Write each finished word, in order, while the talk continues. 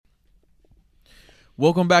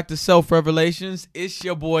Welcome back to Self Revelations. It's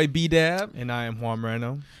your boy B-Dab. And I am Juan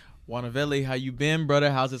Moreno. Wanavelli, how you been, brother?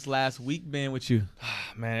 How's this last week been with you?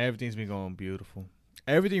 Man, everything's been going beautiful.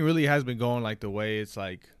 Everything really has been going like the way it's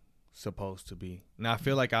like supposed to be. Now I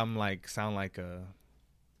feel like I'm like sound like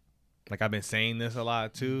I've been saying this a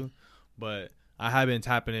lot too, but I have been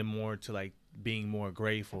tapping in more to like being more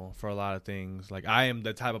grateful for a lot of things. Like I am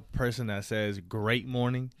the type of person that says great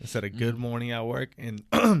morning instead of good morning at work, and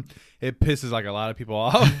it pisses like a lot of people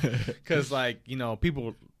off because like, you know,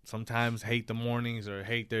 people sometimes hate the mornings or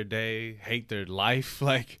hate their day, hate their life,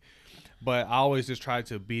 like, but I always just try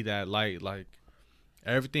to be that light. Like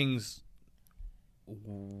everything's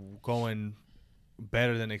going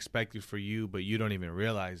better than expected for you, but you don't even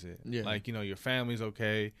realize it. Yeah. Like, you know, your family's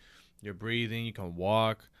okay, you're breathing, you can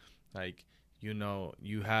walk, like, you know,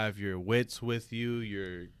 you have your wits with you,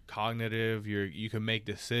 you're cognitive, you can make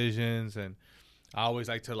decisions. And I always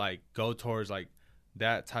like to like go towards like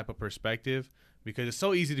that type of perspective because it's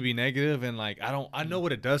so easy to be negative, and like I know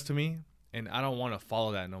what it does to me, and I don't want to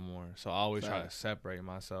follow that no more. So I always try to separate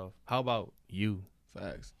myself. How about you?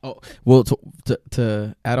 Facts. Oh, well,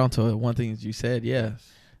 to add on to one thing that you said, yeah,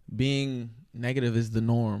 being negative is the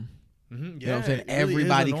norm. Mm-hmm. Yeah, you know what I'm saying? really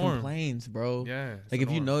Everybody complains, bro. Yeah. Like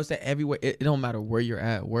if you notice that everywhere, it don't matter where you're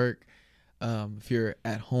at work, if you're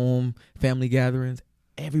at home, family gatherings,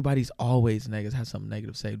 everybody's always negative, has something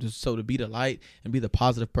negative to say. Just so to be the light and be the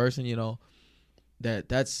positive person, you know,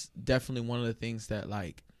 that's definitely one of the things that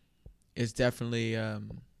like is definitely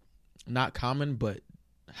not common, but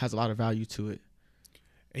has a lot of value to it.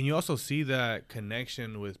 And you also see that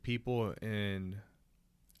connection with people in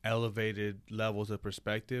elevated levels of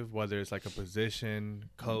perspective, whether it's like a position,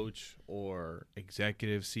 coach, or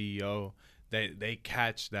executive CEO. They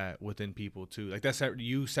catch that within people too. Like that's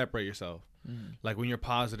you separate yourself. Like when you're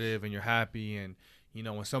positive and you're happy, and you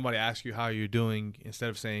know when somebody asks you how you're doing, instead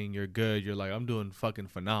of saying you're good, you're like, I'm doing fucking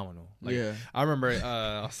phenomenal. Like, yeah. I remember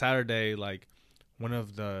on Saturday, like one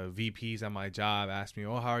of the VPs at my job asked me,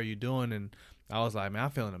 "Oh, how are you doing?" And I was like, "Man, I'm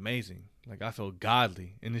feeling amazing. Like I feel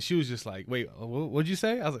godly." And then she was just like, "Wait, what'd you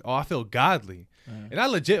say?" I was like, "Oh, I feel godly." And I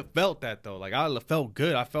legit felt that though. Like I felt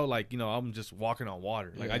good. I felt like, you know, I'm just walking on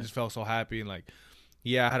water. Like I just felt so happy. And like,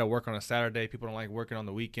 yeah, I had to work on a Saturday. People don't like working on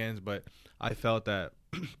the weekends, but I felt that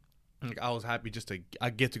like I was happy I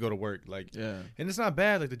get to go to work. Like, and it's not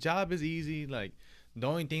bad. Like the job is easy. Like the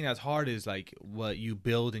only thing that's hard is like what you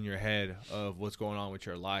build in your head of what's going on with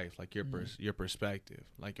your life, like your perspective.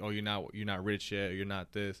 Like, oh, you're not rich yet, or you're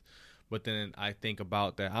not this. But then I think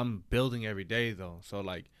about that I'm building every day though. So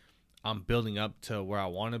like I'm building up to where I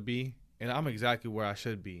want to be, and I'm exactly where I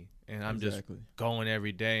should be. And I'm just going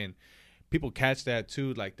every day, and people catch that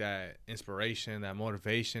too, like that inspiration, that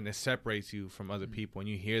motivation. It separates you from other people, and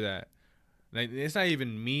you hear that. Like, it's not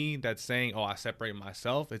even me that's saying, "Oh, I separate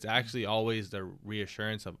myself." It's actually always the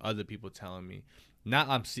reassurance of other people telling me.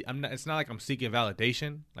 It's not like I'm seeking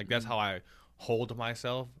validation. Like that's how I hold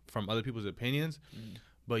myself from other people's opinions.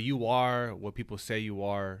 But you are what people say you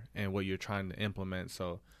are, and what you're trying to implement.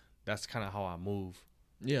 So that's kind of how I move.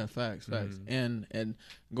 Yeah, facts. And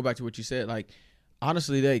go back to what you said. Like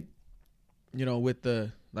honestly, they, you know, with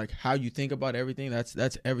the like how you think about everything,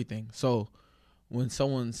 that's everything. So when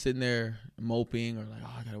someone's sitting there moping or like,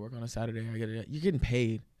 oh, I gotta work on a Saturday, you're getting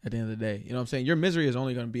paid at the end of the day. You know what I'm saying? Your misery is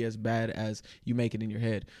only gonna be as bad as you make it in your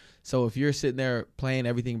head. So if you're sitting there playing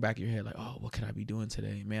everything back in your head, like, oh, what could I be doing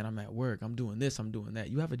today? Man, I'm at work. I'm doing this. I'm doing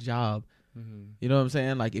that. You have a job. You know what I'm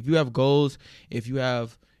saying? Like if you have goals, if you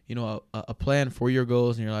have, you know, a plan for your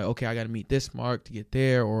goals, and you're like, okay, I got to meet this mark to get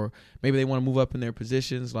there, or maybe they want to move up in their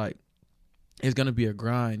positions, like it's going to be a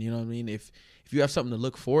grind. You know what I mean? If you have something to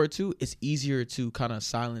look forward to, it's easier to kind of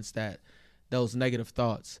silence those negative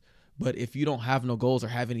thoughts. But if you don't have no goals or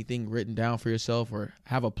have anything written down for yourself, or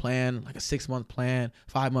have a plan, like a 6-month plan,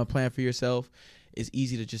 5-month plan for yourself, it's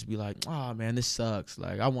easy to just be like, oh man, this sucks.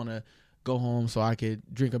 Like I want to go home so I could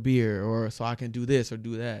drink a beer, or so I can do this or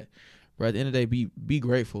do that. But at the end of the day, be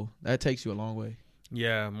grateful. That takes you a long way.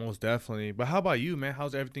 Yeah, most definitely. But how about you, man?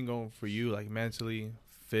 How's everything going for you? Like mentally,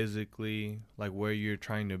 physically, like where you're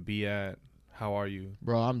trying to be at? How are you?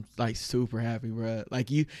 Bro, I'm like super happy, bro.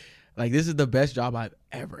 Like this is the best job I've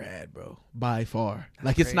ever had, bro. By far. That's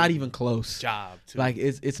like crazy. It's not even close. Job too. Like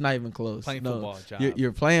it's not even close. Playing football job.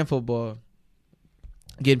 You're playing football,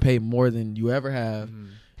 getting paid more than you ever have.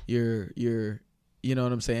 You're you know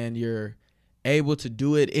what I'm saying? You're able to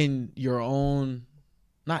do it in your own,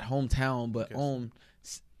 not hometown, but own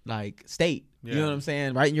like state. You know what I'm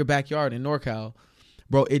saying? Right in your backyard in NorCal.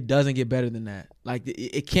 Bro, it doesn't get better than that. Like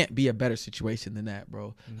it can't be a better situation than that,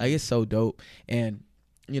 bro. Like it's so dope. And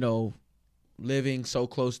you know, living so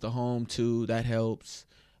close to home too, that helps.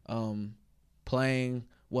 Playing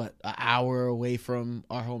an hour away from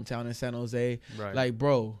our hometown in San Jose. Right. Like,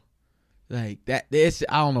 bro, like that. This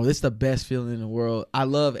I don't know. It's the best feeling in the world. I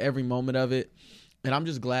love every moment of it, and I'm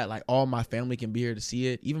just glad like all my family can be here to see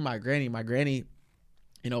it. Even my granny,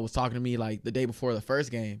 was talking to me like the day before the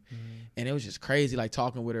first game, and it was just crazy like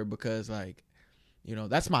talking with her because like,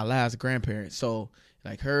 that's my last grandparent. So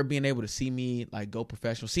like her being able to see me like go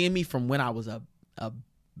professional, seeing me from when I was a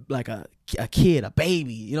kid, a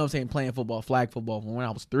baby, you know what I'm saying, playing football, flag football from when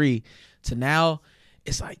I was 3 to now,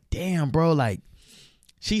 it's like, damn, bro, like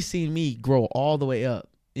she's seen me grow all the way up,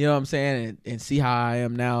 you know what I'm saying, and see how I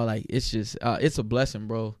am now. Like it's just it's a blessing,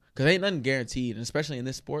 bro, because ain't nothing guaranteed, and especially in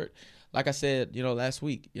this sport, like I said, last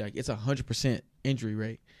week, like it's 100% injury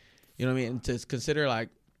rate, you know what I mean, and to consider like,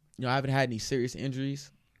 I haven't had any serious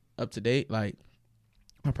injuries up to date. Like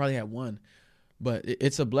I probably had one. But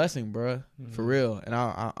it's a blessing, bro, for real. And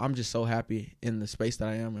I'm just so happy in the space that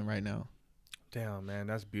I am in right now. Damn, man,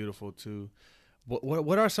 that's beautiful too.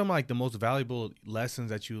 What are some like the most valuable lessons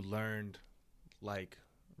that you learned, like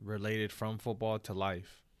related from football to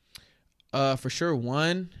life? For sure,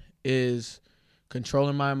 one is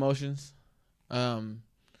controlling my emotions.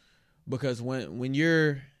 Because when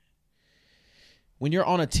you're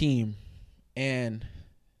on a team and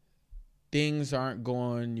things aren't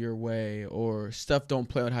going your way or stuff don't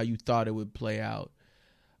play out how you thought it would play out,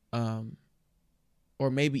 or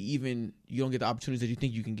maybe even you don't get the opportunities that you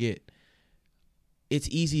think you can get, it's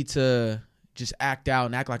easy to just act out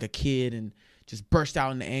and act like a kid and just burst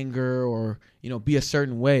out in anger or, be a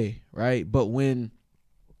certain way, right? But when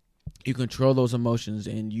you control those emotions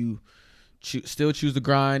and you still choose the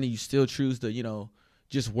grind and you still choose to,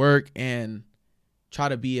 just work and try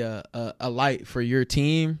to be a light for your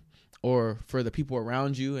team or for the people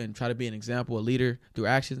around you and try to be an example, a leader through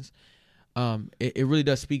actions, it really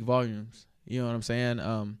does speak volumes. You know what I'm saying?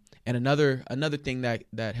 And another thing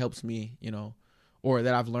that helps me, or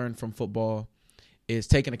that I've learned from football is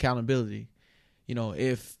taking accountability.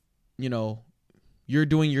 If, you're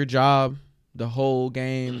doing your job the whole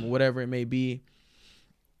game, whatever it may be,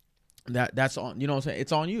 that's on, what I'm saying?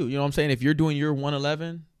 It's on you. You know what I'm saying? If you're doing your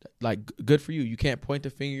 111, like good for you. You can't point the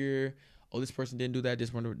finger, oh, this person didn't do that,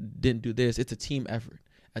 this one didn't do this. It's a team effort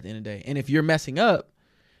at the end of the day. And if you're messing up,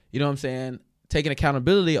 you know what I'm saying, taking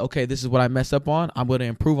accountability, okay, this is what I messed up on. I'm going to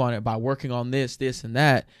improve on it by working on this, and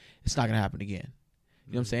that. It's not going to happen again.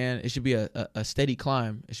 You know what I'm saying? It should be a steady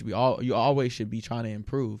climb. It should be you always should be trying to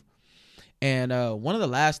improve. And one of the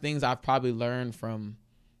last things I've probably learned from,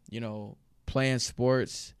 playing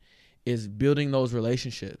sports is building those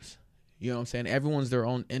relationships. You know what I'm saying? Everyone's their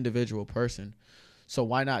own individual person. So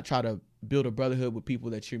why not try to build a brotherhood with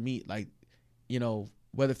people that you meet, like,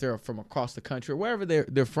 whether if they're from across the country or wherever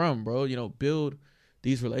they're from, bro, build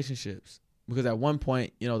these relationships. Because at one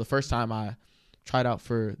point, the first time I tried out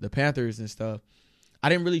for the Panthers and stuff, I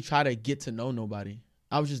didn't really try to get to know nobody.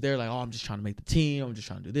 I was just there like, oh, I'm just trying to make the team. I'm just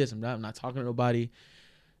trying to do this. I'm not talking to nobody.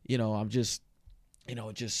 I'm just,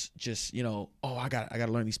 oh, I got to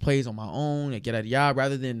learn these plays on my own and get at yada,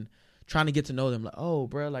 rather than trying to get to know them. Like, oh,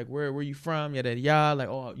 bro, like where you from? Yada yada. Like,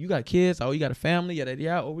 oh, you got kids? Oh, you got a family? Yada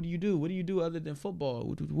yada. Oh, what do you do? What do you do other than football?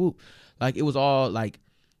 Whoop, whoop, whoop. Like, it was all like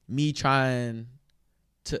me trying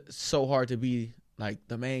so hard to be like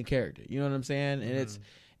the main character. You know what I'm saying? And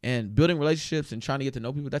and building relationships and trying to get to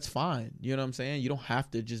know people, that's fine. You know what I'm saying? You don't have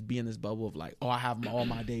to just be in this bubble of like, oh, I have all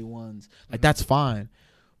my day ones. Like, that's fine.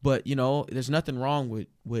 But, there's nothing wrong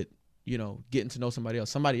with getting to know somebody else.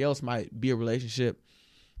 Somebody else might be a relationship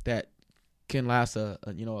that can last a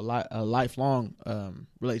lifelong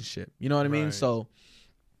relationship. You know what I mean? Right. So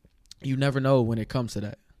you never know when it comes to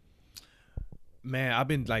that. Man, I've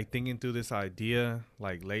been like thinking through this idea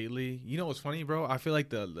like lately. You know what's funny, bro? I feel like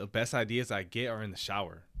the best ideas I get are in the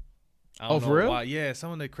shower. Oh, for real? Why. Yeah,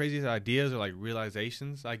 some of the craziest ideas or like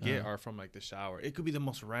realizations I get are from like the shower. It could be the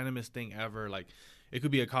most randomest thing ever. Like, it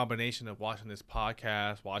could be a combination of watching this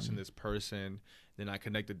podcast, watching this person, then I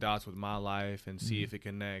connect the dots with my life and see if it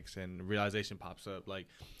connects, and realization pops up. Like,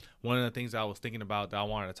 one of the things I was thinking about that I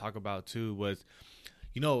wanted to talk about too was,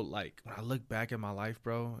 like when I look back at my life,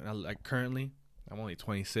 bro, and I like currently, I'm only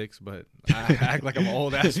 26, but I act like I'm an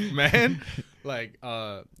old ass man. Like,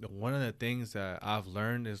 one of the things that I've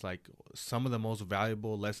learned is like some of the most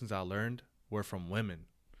valuable lessons I learned were from women.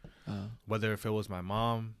 Whether if it was my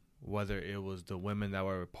mom, whether it was the women that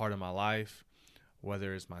were a part of my life,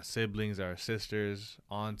 whether it's my siblings or sisters,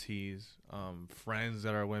 aunties, friends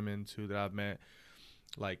that are women too that I've met.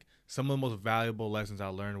 Like, some of the most valuable lessons I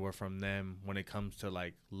learned were from them when it comes to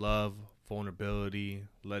like love, vulnerability,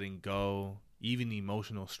 letting go, even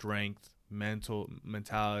emotional strength,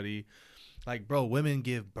 mentality. Like, bro, women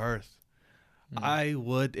give birth. I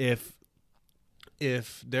would, if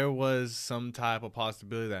there was some type of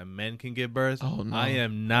possibility that men can give birth, I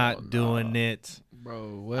am not doing it.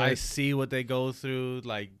 Bro, what? I see what they go through,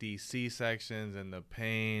 like these C-sections and the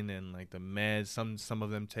pain and like the meds some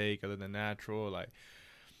of them take other than natural,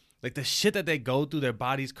 like the shit that they go through. Their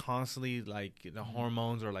body's constantly like the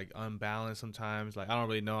hormones are like unbalanced sometimes. Like I don't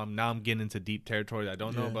really know. I'm getting into deep territory that I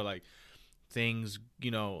don't know, but like things,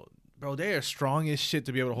 you know, bro, they are strong as shit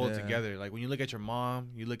to be able to hold it together. Like when you look at your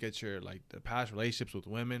mom, you look at your like the past relationships with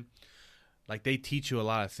women, like they teach you a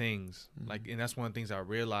lot of things. Like, and that's one of the things I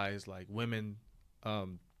realized. Like women,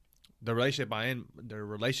 the relationship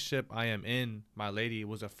I am in, my lady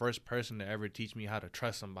was the first person to ever teach me how to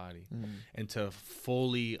trust somebody and to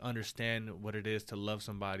fully understand what it is to love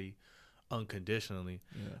somebody unconditionally.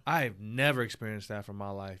 I've never experienced that from my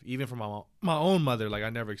life, even from my own mother. Like I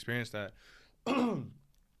never experienced that.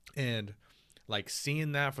 And like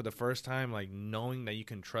seeing that for the first time, like knowing that you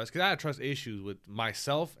can trust, because I had trust issues with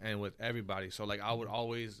myself and with everybody. So like I would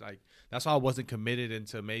always like, that's why I wasn't committed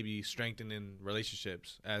into maybe strengthening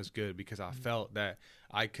relationships as good, because I felt that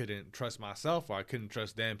I couldn't trust myself or I couldn't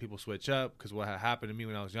trust them. People switch up because what had happened to me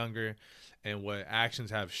when I was younger and what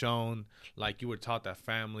actions have shown. Like you were taught that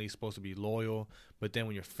family is supposed to be loyal, but then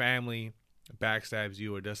when your family backstabs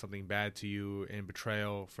you or does something bad to you in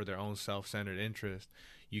betrayal for their own self-centered interest,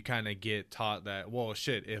 you kind of get taught that, well,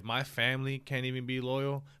 shit, if my family can't even be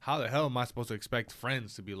loyal, how the hell am I supposed to expect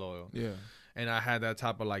friends to be loyal? Yeah. And I had that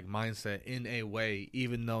type of like mindset in a way,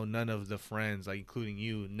 even though none of the friends, like including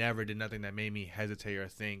you, never did nothing that made me hesitate or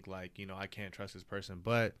think like, you know, I can't trust this person.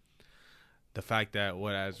 But the fact that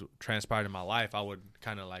what has transpired in my life, I would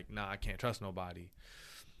kind of like, nah, I can't trust nobody.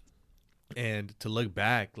 And to look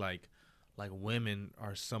back, like women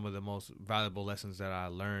are some of the most valuable lessons that I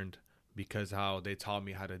learned, because how they taught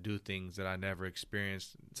me how to do things that I never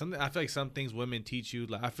experienced. I feel like some things women teach you,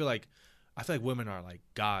 like I feel like women are like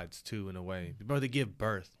gods too in a way. Bro, they give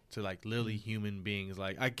birth to like literally human beings.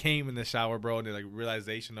 Like I came in the shower, bro, and the like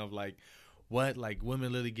realization of like what, like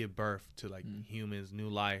women literally give birth to like humans, new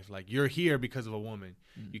life. Like you're here because of a woman.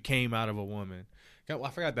 You came out of a woman. I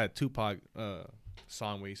forgot that Tupac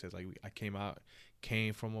song where he says like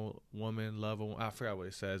came from a woman, love a woman. I forgot what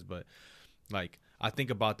it says, but like I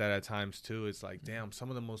think about that at times too. It's like, damn, some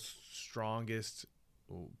of the most strongest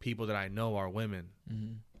people that I know are women.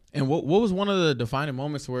 And what was one of the defining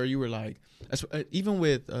moments where you were like, even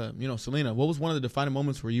with you know, Selena, what was one of the defining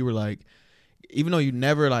moments where you were like, even though you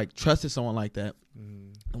never like trusted someone like that,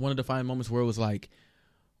 one of the defining moments where it was like,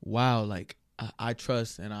 wow, like I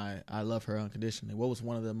trust and I love her unconditionally. What was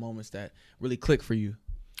one of the moments that really clicked for you?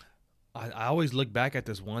 I always look back at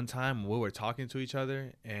this one time when we were talking to each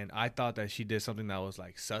other, and I thought that she did something that was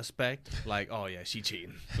like suspect, like, oh yeah, she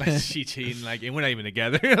cheating, like she cheating, like, and we're not even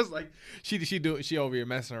together. I was like, she over here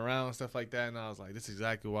messing around and stuff like that, and I was like, this is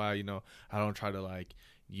exactly why, you know, I don't try to like,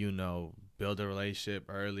 you know, build a relationship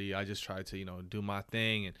early. I just try to, you know, do my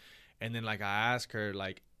thing, and then like I asked her,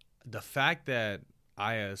 like, the fact that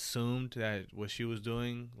I assumed that what she was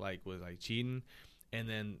doing like was like cheating. And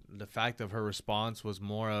then the fact of her response was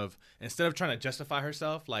more of, instead of trying to justify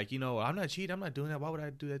herself, like, you know, I'm not cheating, I'm not doing that, why would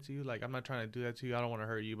I do that to you? Like, I'm not trying to do that to you, I don't want to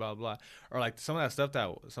hurt you, blah, blah. Or like some of that stuff that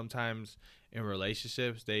sometimes in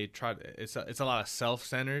relationships, they try, it's a lot of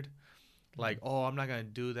self-centered. Like, oh, I'm not going to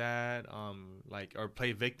do that, like, or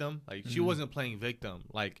play victim. Like, she wasn't playing victim,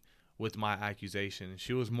 like, with my accusation.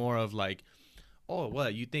 She was more of like, oh,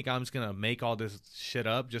 what, you think I'm just gonna make all this shit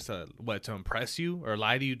up just to impress you or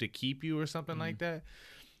lie to you to keep you or something like that?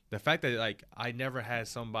 The fact that like I never had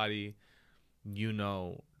somebody, you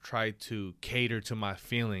know, try to cater to my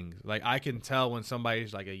feelings. Like I can tell when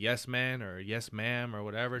somebody's like a yes man or a yes ma'am or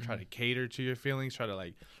whatever, try to cater to your feelings, try to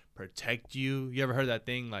like protect you. You ever heard that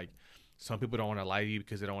thing? Like some people don't want to lie to you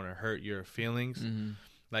because they don't want to hurt your feelings.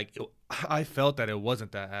 Like I felt that it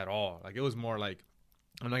wasn't that at all. Like it was more like,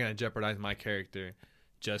 I'm not going to jeopardize my character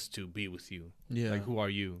just to be with you. Yeah. Like, who are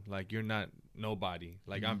you? Like, you're not nobody.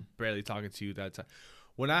 Like, I'm barely talking to you that time.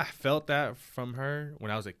 When I felt that from her,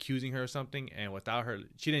 when I was accusing her of something, and without her,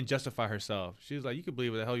 she didn't justify herself. She was like, you can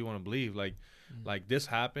believe what the hell you want to believe. Like, like this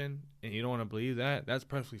happened, and you don't want to believe that? That's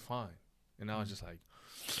perfectly fine. And I was just like,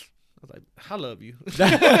 I love you.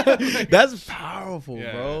 That's powerful,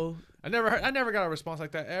 bro. I never got a response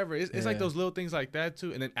like that ever. It's like those little things like that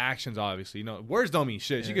too, and then actions. Obviously, you know, words don't mean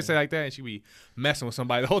shit. She could say like that, and she be messing with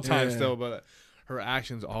somebody the whole time still, but her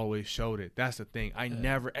actions always showed it. That's the thing. I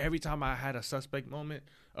never. Every time I had a suspect moment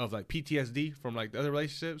of like PTSD from like the other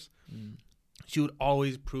relationships, she would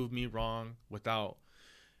always prove me wrong without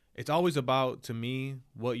it's always about, to me,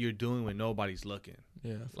 what you're doing when nobody's looking.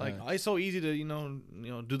 Yeah, like it's so easy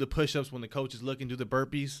to do the push-ups when the coach is looking, do the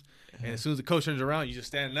burpees, and as soon as the coach turns around, you just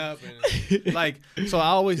standing up and like. So I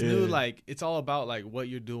always knew like it's all about like what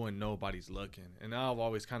you're doing, nobody's looking, and I've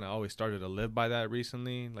always started to live by that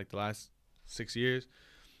recently, like the last 6 years,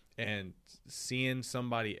 and seeing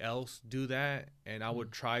somebody else do that, and I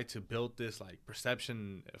would try to build this like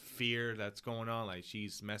perception of fear that's going on, like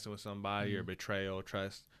she's messing with somebody or betrayal,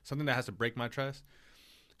 trust, something that has to break my trust.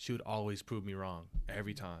 She would always prove me wrong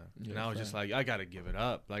every time. And I was just like, I got to give it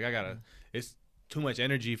up. Like, it's too much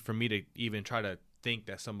energy for me to even try to think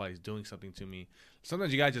that somebody's doing something to me.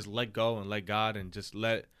 Sometimes you got to just let go and let God and just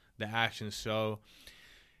let the actions show.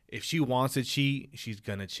 If she wants to cheat, she's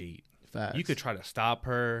going to cheat. Facts. You could try to stop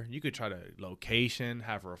her. You could try to location,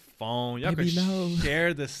 have her phone. Y'all could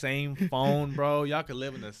share the same phone, bro. Y'all could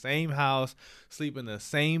live in the same house, sleep in the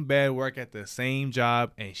same bed, work at the same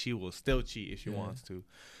job, and she will still cheat if she wants to.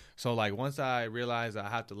 So, like, once I realized I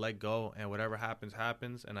have to let go and whatever happens,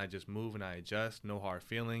 happens, and I just move and I adjust, no hard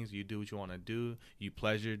feelings. You do what you want to do. You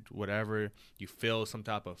pleasured whatever. You fill some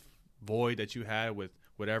type of void that you had with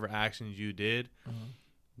whatever actions you did.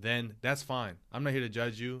 Then that's fine. I'm not here to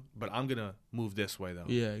judge you, but I'm going to move this way, though.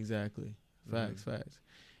 Yeah, exactly. Facts.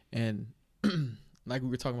 And like we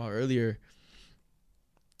were talking about earlier,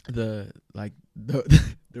 the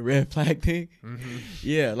red flag thing.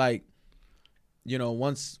 Yeah, like,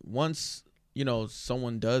 once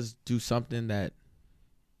someone does do something that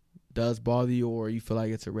does bother you, or you feel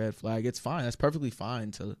like it's a red flag, it's fine. That's perfectly fine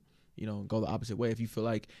to, go the opposite way. If you feel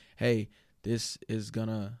like, hey, this is going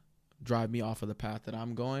to drive me off of the path that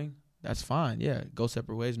I'm going, that's fine. Yeah, go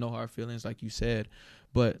separate ways, no hard feelings, like you said.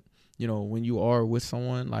 But when you are with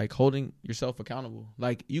someone, like, holding yourself accountable,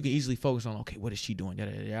 like, you can easily focus on, okay, what is she doing?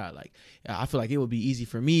 Like, I feel like it would be easy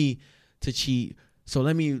for me to cheat, so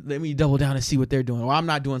let me double down and see what they're doing, or I'm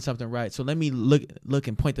not doing something right, so let me look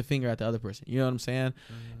and point the finger at the other person. You know what I'm saying?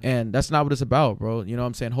 And that's not what it's about, bro. You know what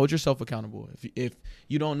I'm saying? Hold yourself accountable. If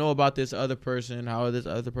you don't know about this other person, how this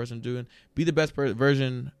other person doing, be the best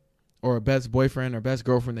version or best boyfriend or best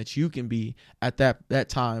girlfriend that you can be at that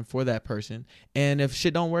time for that person. And if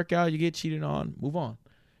shit don't work out, you get cheated on, move on. You know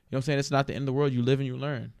what I'm saying? It's not the end of the world. You live and you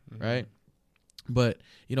learn, right? But,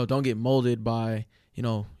 don't get molded by,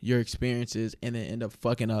 your experiences and then end up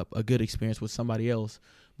fucking up a good experience with somebody else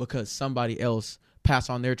because somebody else passed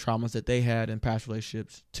on their traumas that they had in past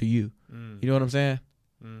relationships to you. You know what I'm saying?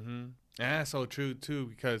 And that's so true too,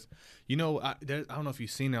 because I don't know if you've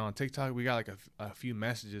seen it on TikTok. We got like a few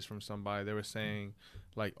messages from somebody. They were saying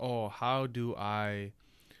like, oh, how do I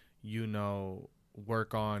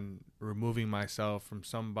work on removing myself from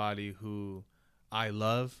somebody who I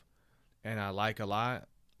love and I like a lot,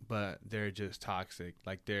 but they're just toxic.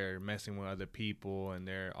 Like, they're messing with other people and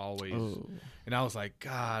they're always and I was like,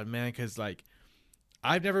 God, man, because like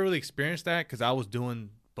I've never really experienced that because I was doing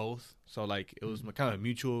both. So like it was kind of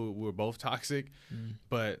mutual. We were both toxic,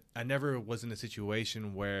 but I never was in a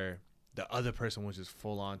situation where the other person was just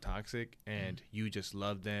full on toxic and you just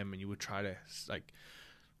loved them and you would try to like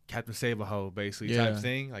Captain Save-A-Ho basically type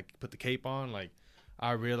thing, like put the cape on. Like,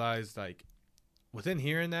 I realized like within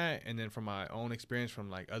hearing that, and then from my own experience from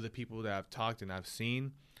like other people that I've talked and I've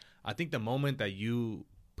seen, I think the moment that you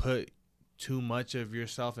put too much of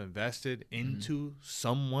yourself invested into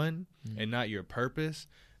someone and not your purpose,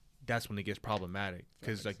 that's when it gets problematic.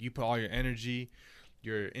 Because like you put all your energy,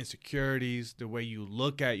 your insecurities, the way you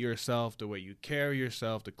look at yourself, the way you carry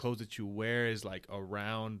yourself, the clothes that you wear is like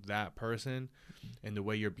around that person, and the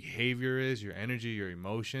way your behavior is, your energy, your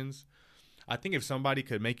emotions. I think if somebody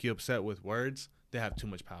could make you upset with words, they have too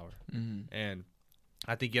much power. And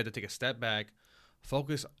I think you have to take a step back,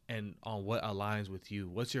 focus on what aligns with you.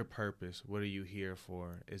 What's your purpose? What are you here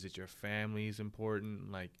for? Is it your family's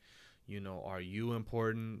important? Like, are you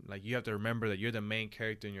important? Like, you have to remember that you're the main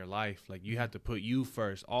character in your life. Like, you have to put you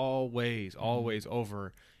first, always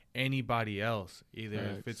over anybody else.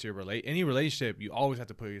 Either if it's any relationship, you always have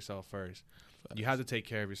to put yourself first. You have to take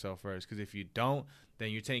care of yourself first, because if you don't,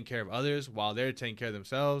 then you're taking care of others while they're taking care of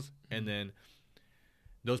themselves, and then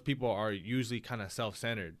those people are usually kind of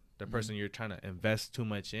self-centered. The person you're trying to invest too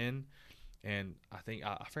much in. And I think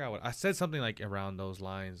I forgot what I said, something like around those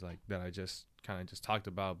lines, like that I just kind of just talked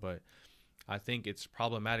about. But I think it's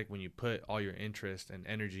problematic when you put all your interest and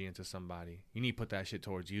energy into somebody. You need to put that shit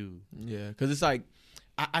towards you. Yeah, because it's like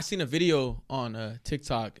I seen a video on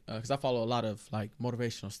TikTok, because I follow a lot of like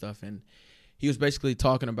motivational stuff, and he was basically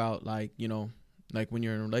talking about like, like when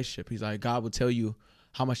you're in a relationship, he's like, God will tell you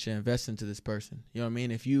how much to invest into this person. You know what I mean?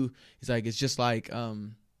 He's like, it's just like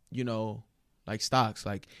like stocks.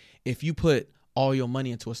 Like, if you put all your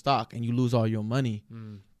money into a stock and you lose all your money,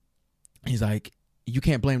 he's like, you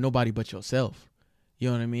can't blame nobody but yourself. You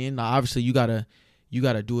know what I mean? Now, obviously, you gotta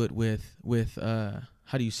do it with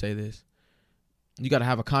how do you say this? You gotta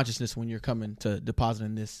have a consciousness when you're coming to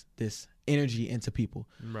depositing this energy into people.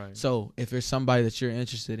 Right. So if there's somebody that you're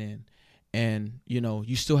interested in, and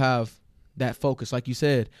you still have that focus, like you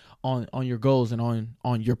said, on your goals and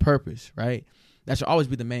on your purpose, right? That should always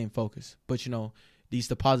be the main focus. But these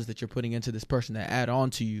deposits that you're putting into this person that add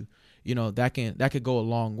on to you, that could go a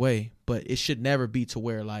long way. But it should never be to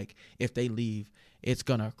where, like, if they leave, it's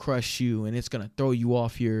gonna crush you and it's gonna throw you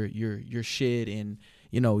off your shit, and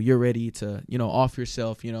you're ready to off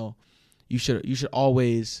yourself. You should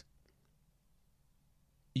always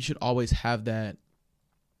have that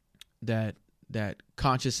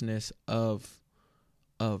consciousness of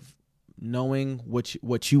knowing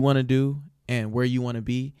what you want to do and where you want to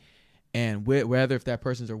be, and whether if that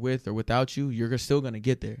person's are with or without you, you're still gonna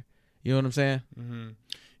get there. You know what I'm saying? Mm-hmm.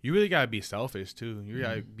 You really gotta be selfish too. You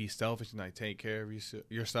gotta be selfish and like take care of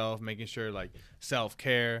yourself, making sure like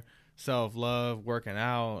self-care, self-love, working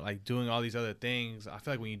out, like doing all these other things. I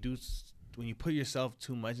feel like when you put yourself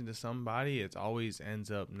too much into somebody, it always ends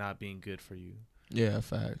up not being good for you. Yeah,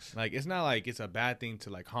 facts. Like, it's not like it's a bad thing to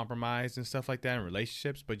like compromise and stuff like that in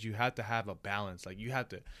relationships, but you have to have a balance. Like, you have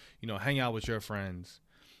to, hang out with your friends.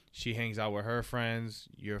 She hangs out with her friends.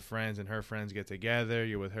 Your friends and her friends get together.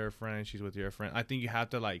 You're with her friends. She's with your friend. I think you have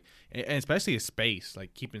to, like, and especially a space,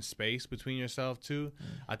 like keeping space between yourself too.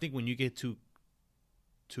 I think when you get too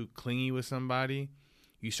clingy with somebody,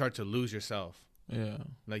 you start to lose yourself. Yeah.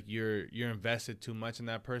 Like, you're invested too much in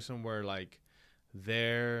that person, where like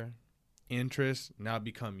their interests now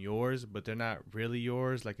become yours, but they're not really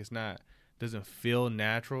yours. Like, doesn't feel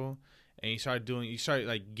natural. And you start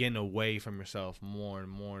like getting away from yourself more and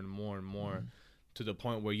more and more and more, to the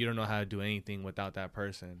point where you don't know how to do anything without that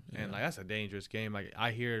person. Yeah. And like, that's a dangerous game. Like,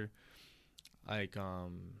 I hear like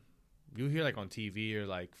you hear like on TV or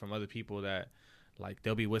like from other people that like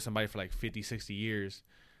they'll be with somebody for like 50, 60 years,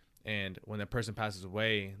 and when that person passes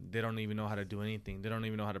away, they don't even know how to do anything. They don't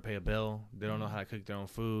even know how to pay a bill. They don't know how to cook their own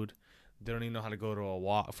food. They don't even know how to go to a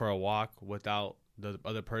walk without the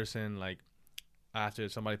other person. Like, after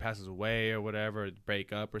somebody passes away or whatever,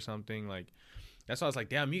 break up or something, like, that's why I was like,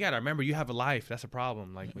 damn, you gotta remember you have a life. That's a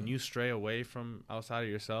problem. Like, when you stray away from outside of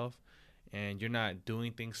yourself and you're not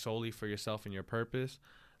doing things solely for yourself and your purpose,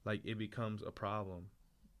 like, it becomes a problem.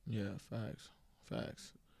 Yeah, facts.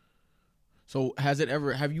 So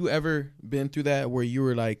have you ever been through that where you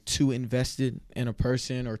were like too invested in a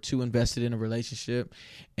person or too invested in a relationship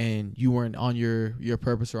and you weren't on your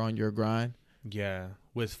purpose or on your grind? Yeah,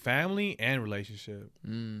 with family and relationship.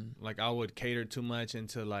 Like, I would cater too much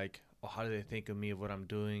into like, oh, how do they think of me, of what I'm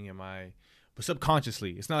doing? But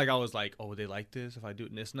subconsciously, it's not like I was like, oh, would they like this if I do?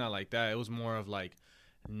 It's not like that. It was more of like,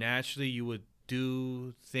 naturally you would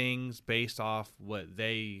do things based off what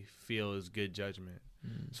they feel is good judgment.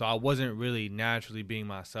 So I wasn't really naturally being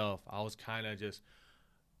myself. I was kind of just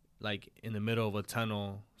like in the middle of a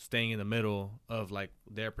tunnel, staying in the middle of like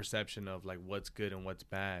their perception of like what's good and what's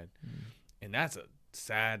bad. And that's a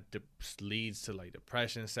sad, leads to like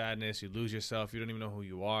depression, sadness. You lose yourself. You don't even know who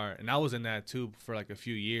you are. And I was in that too for like a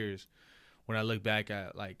few years. When I look back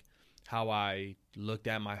at like how I looked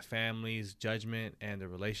at my family's judgment and the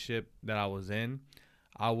relationship that I was in,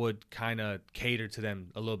 I would kind of cater to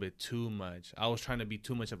them a little bit too much. I was trying to be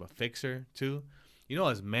too much of a fixer too.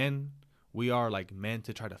 As men, we are like meant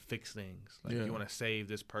to try to fix things. Like, you want to save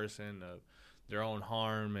this person of their own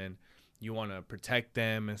harm, and you want to protect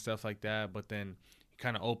them and stuff like that. But then you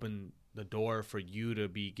kind of open the door for you to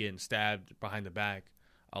be getting stabbed behind the back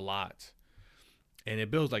a lot. And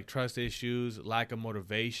it builds like trust issues, lack of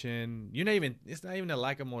motivation. It's not even a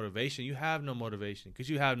lack of motivation. You have no motivation because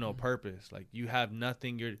you have no purpose. Like, you have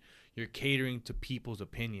nothing. You're catering to people's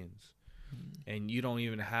opinions, and you don't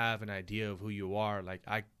even have an idea of who you are. Like,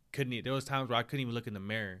 there was times where I couldn't even look in the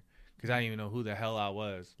mirror because I didn't even know who the hell I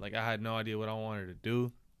was. Like, I had no idea what I wanted to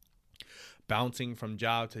do. Bouncing from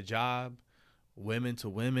job to job, women to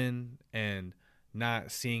women, and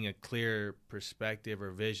not seeing a clear perspective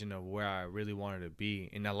or vision of where I really wanted to be.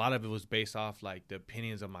 And a lot of it was based off like the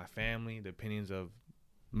opinions of my family, the opinions of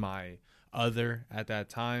my other at that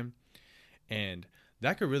time. And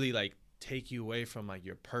that could really like take you away from like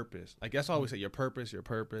your purpose. Like, that's why I always say your purpose.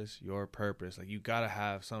 Like, you gotta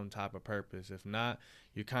have some type of purpose. If not,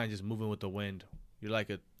 you're kind of just moving with the wind. You're like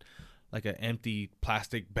an empty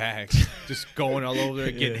plastic bag just going all over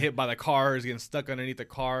there, getting hit by the cars, getting stuck underneath the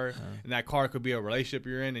car. And that car could be a relationship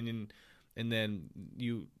you're in, and then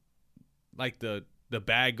you, like, the the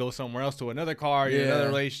bag goes somewhere else to another car, you're in another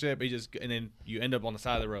relationship, and then you end up on the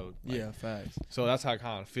side of the road. Like, yeah, facts. So that's how I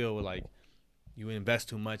kind of feel with like you invest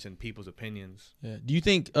too much in people's opinions. Yeah. Do you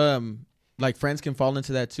think like friends can fall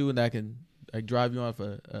into that too, and that can like drive you off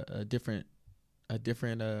a different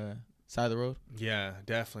side of the road? Yeah,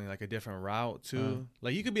 definitely, like a different route too.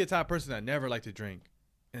 Like you could be a type of person that never like to drink,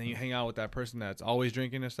 and then you hang out with that person that's always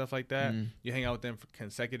drinking and stuff like that. You hang out with them for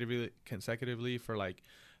consecutively for like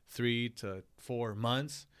 3 to 4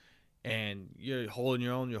 months, and you're holding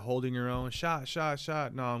your own.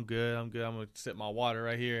 Shot. No, I'm good. I'm gonna sip my water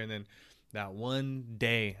right here, and then that one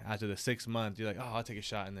day after the 6 months, you're like, oh, I'll take a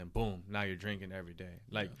shot, and then boom, now you're drinking every day.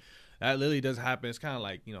 Like that literally does happen. It's kind of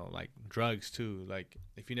like, you know, like drugs too. Like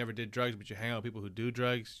if you never did drugs but you hang out with people who do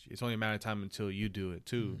drugs, it's only a matter of time until you do it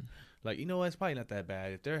too. Like, you know what, it's probably not that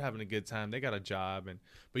bad. If they're having a good time, they got a job,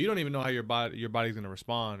 but you don't even know how your body's gonna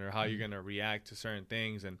respond or how you're gonna react to certain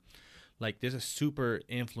things. And like there's a super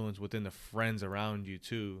influence within the friends around you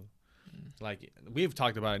too. Like we've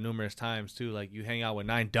talked about it numerous times too. Like you hang out with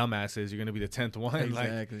 9 dumbasses, you're gonna be the 10th one.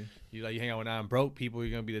 Exactly. Like you hang out with 9 broke people,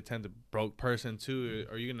 you're gonna be the 10th broke person too.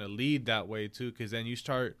 Or you're gonna lead that way too, because then you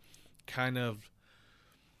start kind of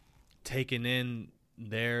taking in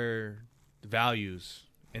their values,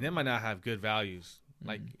 and they might not have good values.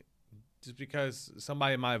 Like just because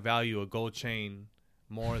somebody might value a gold chain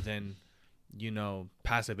more than, you know,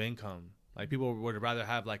 passive income. Like people would rather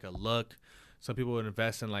have like a look. Some people would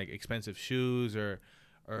invest in like expensive shoes or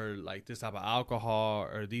like this type of alcohol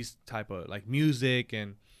or these type of like music,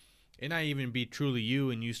 and it not even be truly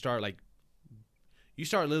you. And you start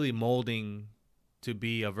literally molding to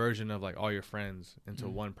be a version of like all your friends into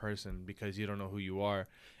one person because you don't know who you are.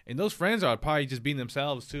 And those friends are probably just being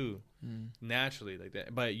themselves too, naturally like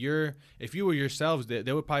that. But if you were yourselves, they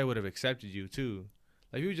would have accepted you too.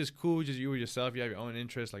 Like if you were just cool, just you were yourself, you have your own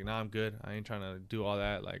interests. Like, nah, I'm good. I ain't trying to do all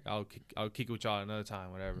that. Like, I'll kick it with y'all another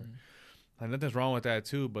time, whatever. Like nothing's wrong with that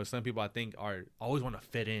too. But some people I think always want to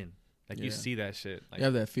fit in. Like you see that shit. Like, you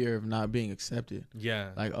have that fear of not being accepted. Yeah.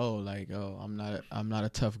 Like I'm not a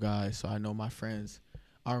tough guy, so I know my friends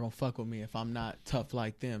aren't gonna fuck with me if I'm not tough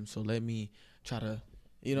like them. So let me try to,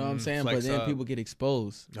 you know what I'm saying? But then people get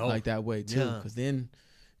exposed like that way too, because then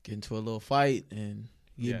get into a little fight and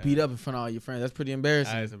you get beat up in front of all your friends. That's pretty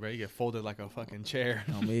embarrassing. Bro, you get folded like a fucking chair.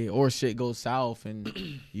 You know what I mean? Or shit goes south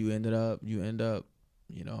and you end up, you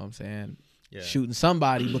know what I'm saying? Yeah. Shooting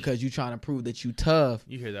somebody because you trying to prove that you tough.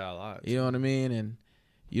 You hear that a lot. You know what I mean? And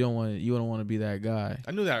you don't want to be that guy.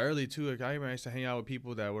 I knew that early too. Like I used to hang out with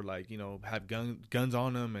people that were like, you know, have guns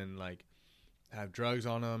on them and like have drugs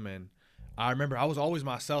on them. And I remember I was always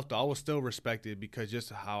myself though. I was still respected because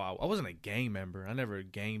just how I wasn't a gang member. I never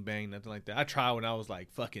gang banged, nothing like that. I tried when I was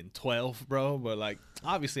like fucking 12, bro. But like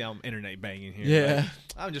obviously I'm internet banging here. Yeah. Like,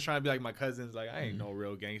 I'm just trying to be like my cousins. Like I ain't no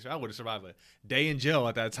real gangster. I would have survived a day in jail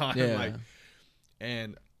at that time. Yeah. Like,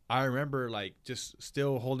 and I remember like just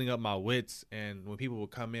still holding up my wits, and when people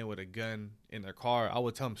would come in with a gun in their car, I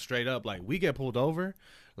would tell them straight up, like, we get pulled over,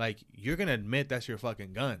 like, you're gonna admit that's your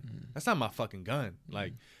fucking gun. That's not my fucking gun.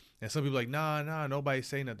 Like, and some people like, nah, nobody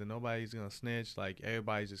say nothing, nobody's gonna snitch, like,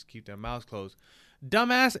 everybody just keep their mouths closed.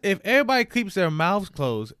 Dumbass, if everybody keeps their mouths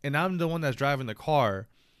closed and I'm the one that's driving the car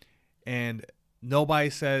and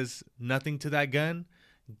nobody says nothing to that gun,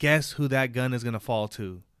 guess who that gun is gonna fall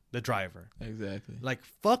to? The driver. Exactly. Like,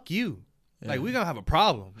 fuck you. Yeah. Like, we gonna have a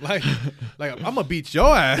problem. Like I'm gonna beat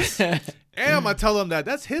your ass. And I'm gonna tell him that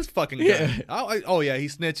that's his fucking gun. Yeah. Oh yeah,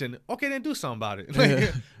 he's snitching. Okay, then do something about it.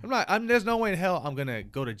 Like, there's no way in hell I'm gonna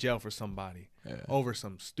go to jail for somebody over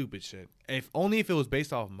some stupid shit. If it was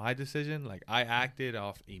based off my decision, like I acted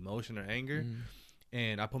off emotion or anger,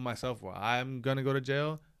 and I put myself where I'm gonna go to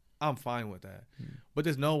jail, I'm fine with that. But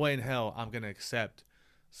there's no way in hell I'm gonna accept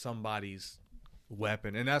somebody's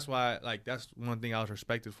weapon. And that's why, like, that's one thing I was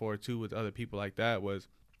respected for too with other people like that, was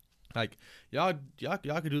like, y'all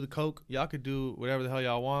could do the coke, y'all could do whatever the hell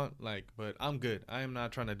y'all want, like, but I'm good. I am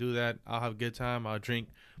not trying to do that. I'll have a good time. I'll drink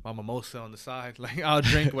my mimosa on the side. Like, I'll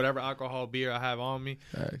drink whatever alcohol, beer I have on me.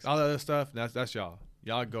 Thanks. All that other stuff, that's y'all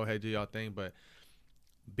go ahead, do y'all thing. But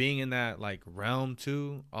being in that like realm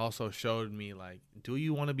too also showed me, like, do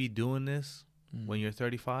you want to be doing this when you're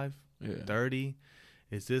 35 30?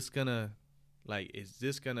 Is this gonna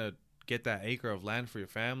get that acre of land for your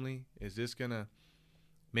family? Is this gonna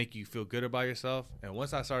make you feel good about yourself? And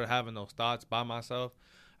once I started having those thoughts by myself,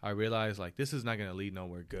 I realized, like, this is not gonna lead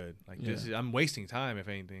nowhere good. Like, I'm wasting time. If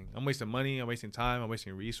anything, I'm wasting money, I'm wasting time, I'm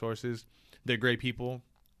wasting resources. They're great people.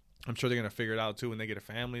 I'm sure they're gonna figure it out too when they get a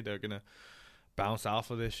family. They're gonna bounce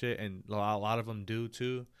off of this shit, and a lot of them do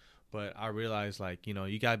too. But I realized, like, you know,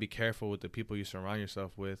 you got to be careful with the people you surround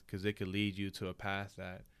yourself with, because they could lead you to a path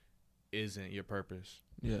that isn't your purpose.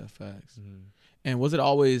 Yeah, facts. And was it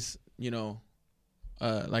always,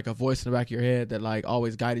 like a voice in the back of your head that like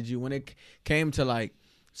always guided you when it came to like,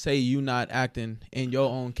 say you not acting in your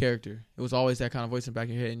own character? It was always that kind of voice in the back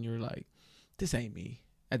of your head, and you're like, this ain't me.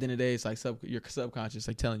 At the end of the day, it's like your subconscious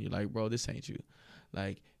like telling you like, bro, this ain't you.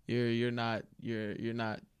 Like you're not a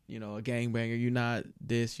gangbanger. You're not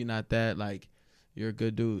this. You're not that. Like you're a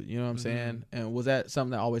good dude. You know what I'm saying? And was that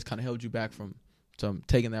something that always kind of held you back from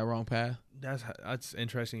taking that wrong path? That's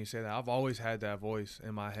interesting you say that. I've always had that voice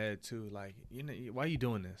in my head too. Like, you know, why are you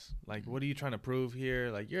doing this? Like, what are you trying to prove here?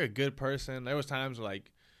 Like, you're a good person. There was times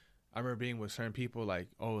like I remember being with certain people like,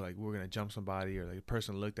 oh, like we're gonna jump somebody, or like the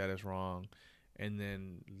person looked at us wrong, and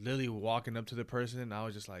then literally walking up to the person, I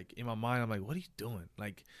was just like, in my mind, I'm like, what are you doing?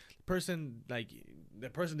 Like the person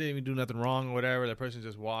didn't even do nothing wrong or whatever. The person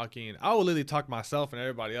just walking. I would literally talk to myself and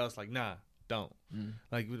everybody else like, nah, don't.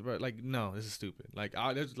 Like no, this is stupid. Like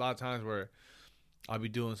there's a lot of times where I'll be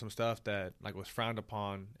doing some stuff that like was frowned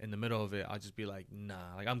upon. In the middle of it, I'll just be like,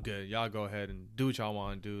 nah, like I'm good. Y'all go ahead and do what y'all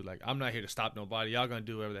want to do. Like I'm not here to stop nobody. Y'all gonna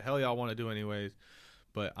do whatever the hell y'all want to do anyways.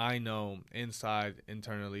 But I know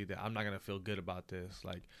internally that I'm not gonna feel good about this.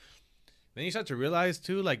 Like then you start to realize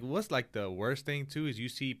too, like what's like the worst thing too is you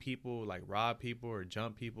see people like rob people or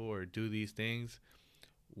jump people or do these things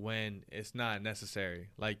when it's not necessary.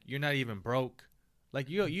 Like you're not even broke. Like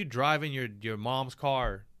you driving your mom's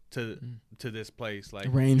car to this place, like a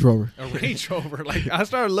Range Rover. Like I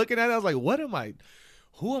started looking at it, I was like,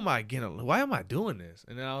 who am I getting? Why am I doing this?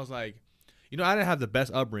 And then I was like, I didn't have the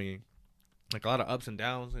best upbringing, like a lot of ups and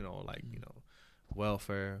downs, like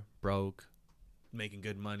welfare, broke, making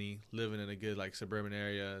good money, living in a good like suburban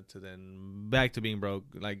area, to then back to being broke,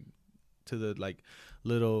 like to the like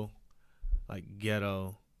little like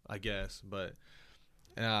ghetto, I guess. But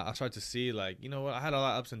and I started to see like, what, I had a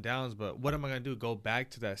lot of ups and downs, but what am I gonna do? Go back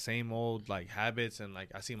to that same old like habits? And like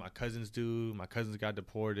I see my cousins do. My cousins got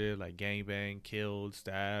deported, like gangbang, killed,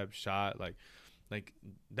 stabbed, shot. Like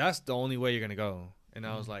that's the only way you're gonna go. And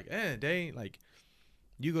I was like, they like,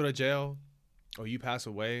 you go to jail or you pass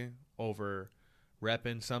away over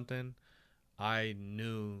repping something. I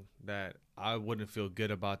knew that I wouldn't feel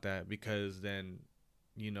good about that, because then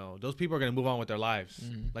those people are going to move on with their lives.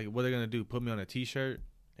 Like, what are they going to do? Put me on a t-shirt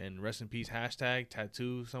and rest in peace hashtag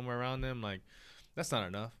tattoo somewhere around them? Like, that's not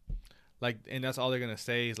enough. Like, and that's all they're going to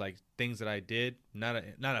say is like things that I did, not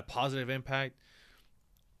a positive impact.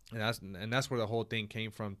 And that's where the whole thing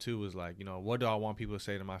came from too, was like, what do I want people to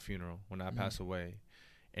say to my funeral when I pass away?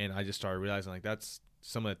 And I just started realizing like that's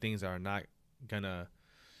some of the things that are not gonna,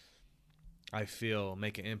 I feel,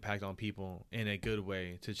 make an impact on people in a good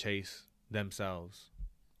way to chase themselves.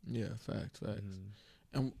 Yeah, facts.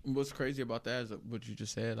 And what's crazy about that is what you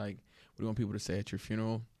just said. Like, what do you want people to say at your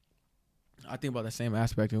funeral? I think about the same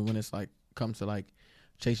aspect of when it's like comes to like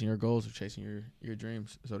chasing your goals or chasing your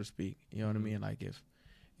dreams, so to speak. You know what I mean? Like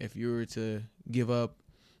if you were to give up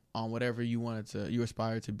on whatever you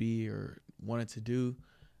aspired to be or wanted to do,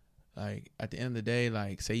 like at the end of the day,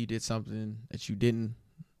 like say you did something that you didn't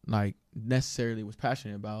like necessarily was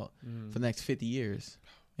passionate about for the next 50 years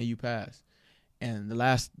and you pass. And the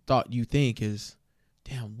last thought you think is,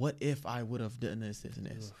 damn, what if I would have done this, and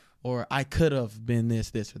this? Or I could have been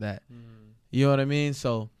this, or that. You know what I mean?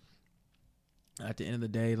 So at the end of the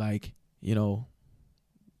day, like, you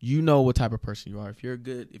know what type of person you are. If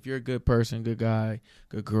you're a good person, good guy,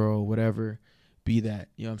 good girl, whatever, be that.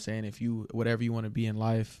 You know what I'm saying? Whatever you want to be in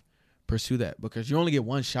life, pursue that, because you only get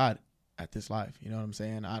one shot at this life. You know what I'm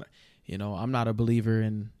saying? I'm not a believer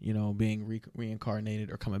in, being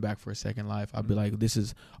reincarnated or coming back for a second life. I'd be like, this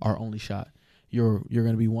is our only shot. You're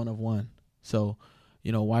going to be one of one. So,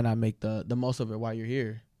 why not make the most of it while you're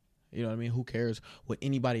here? You know what I mean? Who cares what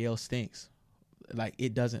anybody else thinks? Like,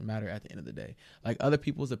 it doesn't matter at the end of the day. Like, other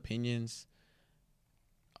people's opinions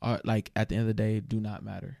are, like, at the end of the day, do not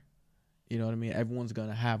matter. You know what I mean? Everyone's going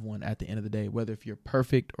to have one at the end of the day, whether if you're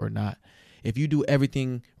perfect or not. If you do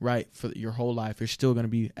everything right for your whole life, there's still going to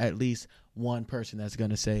be at least one person that's going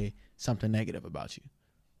to say something negative about you,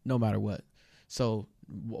 no matter what. So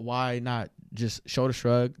why not just shoulder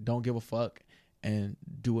shrug, don't give a fuck, and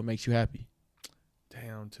do what makes you happy?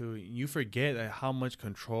 Damn, too. You forget how much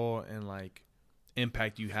control and, like,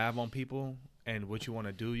 impact you have on people and what you want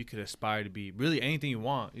to do. You could aspire to be really anything you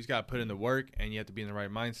want. You just got to put in the work, and you have to be in the right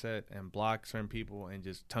mindset and block certain people and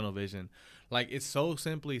just tunnel vision. Like, it's so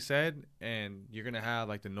simply said, and you're going to have,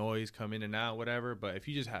 like, the noise come in and out, whatever. But if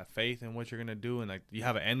you just have faith in what you're going to do and, like, you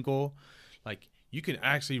have an end goal, like, you can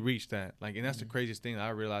actually reach that. Like, and that's the craziest thing that I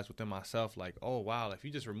realized within myself. Like, oh wow, if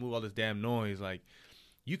you just remove all this damn noise, like,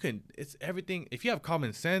 you can. It's everything. If you have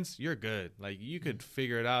common sense, you're good. Like, you could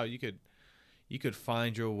figure it out. You could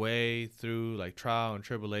find your way through like trial and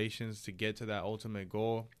tribulations to get to that ultimate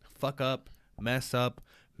goal. Fuck up, mess up,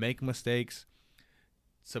 make mistakes.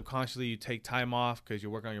 Subconsciously, you take time off because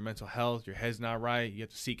you're working on your mental health. Your head's not right. You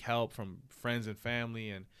have to seek help from friends and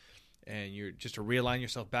family, and you're just to realign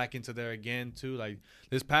yourself back into there again too. Like,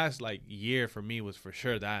 this past like year for me was for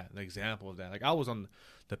sure that an example of that. Like, I was on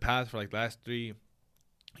the path for like the last 3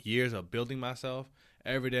 years of building myself.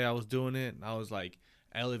 Every day I was doing it, and I was like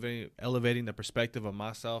elevating the perspective of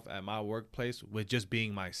myself at my workplace with just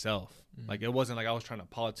being myself. Like, it wasn't like I was trying to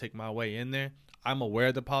politic my way in there. I'm aware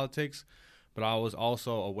of the politics, but I was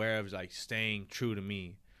also aware of like staying true to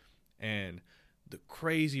me, and the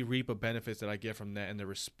crazy reap of benefits that I get from that, and the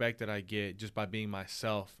respect that I get just by being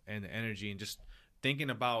myself, and the energy, and just thinking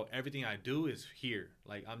about everything I do is here.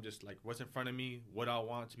 Like, I'm just like, what's in front of me, what I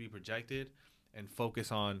want to be projected, and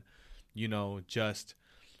focus on, just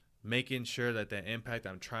making sure that the impact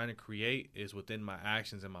I'm trying to create is within my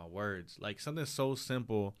actions and my words. Like, something so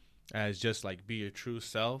simple as just like be your true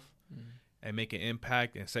self and make an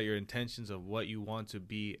impact and set your intentions of what you want to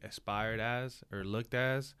be aspired as or looked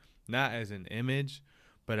as, not as an image,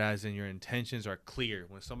 but as in your intentions are clear.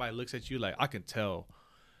 When somebody looks at you, like, I can tell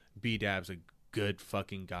B-Dab's a good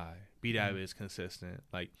fucking guy. B-Dab is consistent.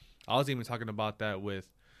 Like, I was even talking about that with,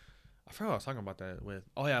 I forgot what I was talking about that with.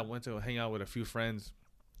 Oh yeah, I went to hang out with a few friends,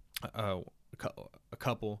 a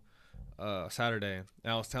couple, Saturday,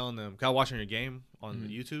 and I was telling them, "God, watching your game on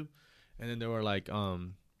YouTube," and then they were like,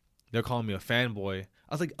 they're calling me a fanboy.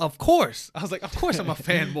 I was like, of course. I'm a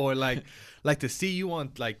fanboy. Like to see you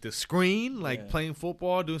on like the screen, like playing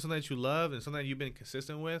football, doing something that you love and something that you've been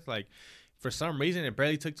consistent with. Like, for some reason, it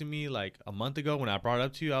barely took to me like a month ago when I brought it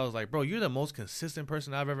up to you. I was like, bro, you're the most consistent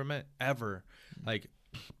person I've ever met, ever. Like,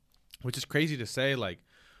 which is crazy to say. Like,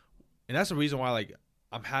 and that's the reason why, like,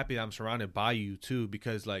 I'm happy that I'm surrounded by you too,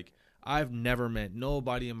 because like, I've never met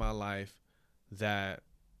nobody in my life that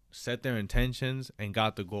set their intentions and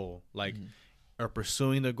got the goal, like, are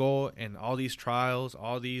pursuing the goal, and all these trials,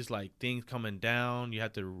 all these like things coming down, you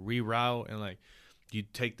have to reroute, and like, you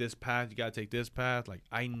take this path, you gotta take this path. Like,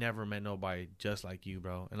 I never met nobody just like you,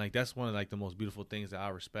 bro. And like, that's one of like the most beautiful things that I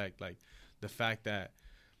respect, like the fact that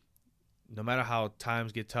no matter how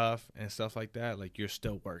times get tough and stuff like that, like, you're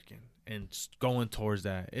still working and going towards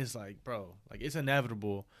that. It's like, bro, like, it's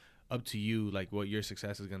inevitable, up to you, like, what your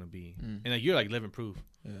success is gonna be. And like, you're like living proof.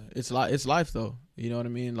 Yeah, it's life though. You know what I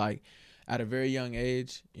mean? Like, at a very young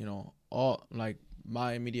age, all like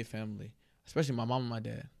my immediate family, especially my mom and my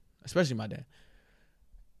dad, especially my dad,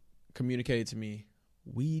 communicated to me,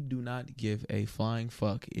 we do not give a flying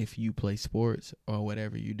fuck if you play sports or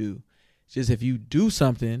whatever you do. It's just, if you do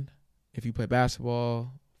something, if you play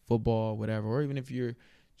basketball, football, whatever, or even if you're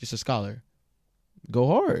just a scholar, go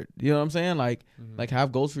hard. You know what I'm saying? Like, like,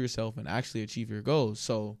 have goals for yourself and actually achieve your goals.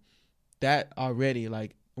 So that already,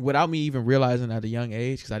 like, without me even realizing at a young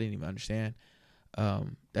age, because I didn't even understand,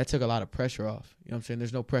 that took a lot of pressure off. You know what I'm saying?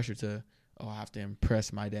 There's no pressure to, oh, I have to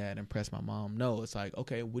impress my dad, impress my mom. No, it's like,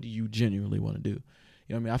 okay, what do you genuinely want to do? You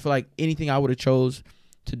know what I mean? I feel like anything I would have chose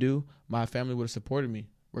to do, my family would have supported me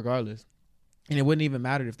regardless. And it wouldn't even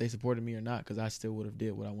matter if they supported me or not, because I still would have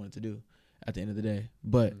did what I wanted to do at the end of the day.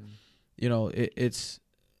 But, it's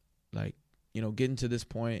like, getting to this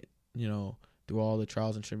point, through all the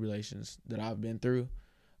trials and tribulations that I've been through,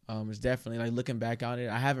 it's definitely, like, looking back on it,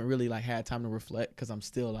 I haven't really like had time to reflect, because I'm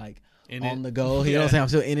still like on the go. You know what I'm saying? I'm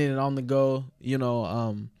still in it and on the go.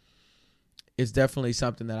 It's definitely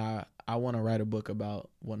something that I want to write a book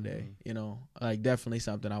about one day. Like, definitely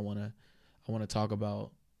something I want to talk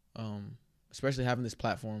about. Especially having this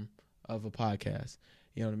platform of a podcast.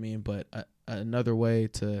 You know what I mean? But another way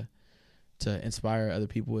to inspire other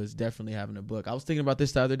people is definitely having a book. I was thinking about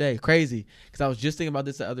this the other day. Crazy, because I was just thinking about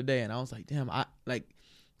this the other day, and I was like, damn, I like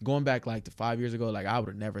going back like to 5 years ago. Like, I would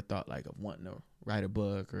have never thought like of wanting to write a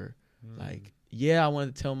book, or like, I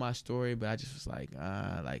wanted to tell my story, but I just was like,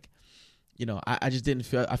 I just didn't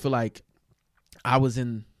feel. I feel like I was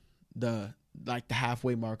in the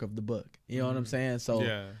halfway mark of the book. You know what I'm saying? So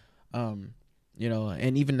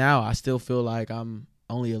and even now I still feel like I'm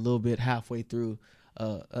only a little bit halfway through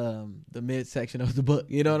the mid section of the book.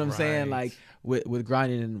 You know what I'm saying? Like, with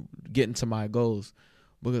grinding and getting to my goals,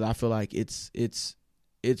 because I feel like it's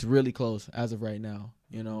really close as of right now.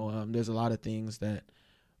 There's a lot of things that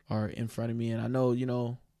are in front of me, and I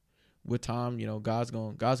know, with time, God's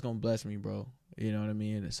gonna bless me, bro. You know what I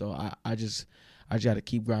mean? So I just got to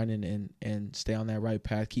keep grinding and stay on that right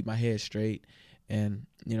path, keep my head straight, and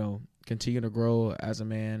continue to grow as a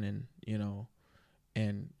man, and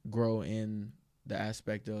and grow in the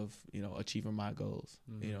aspect of achieving my goals.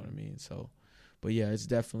 Mm-hmm. You know what I mean? So, but yeah, it's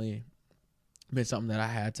definitely been something that I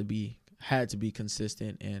had to be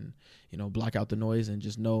consistent and block out the noise and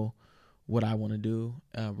just know what I want to do,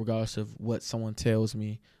 regardless of what someone tells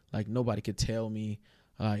me. Like, nobody could tell me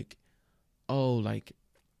like, oh, like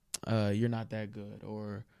you're not that good,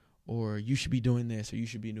 or you should be doing this, or you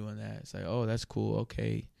should be doing that. It's like, oh, that's cool,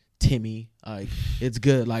 okay, Timmy, like it's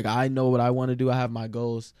good. Like, I know what I want to do. I have my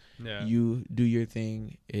goals. Yeah. You do your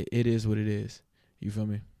thing. It is what it is. You feel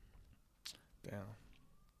me? Damn,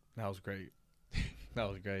 that was great. That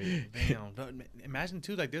was great. Damn. Imagine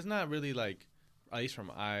too, like, there's not really, like, at least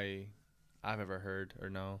from I've ever heard or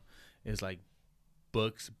know, is like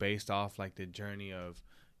books based off like the journey of,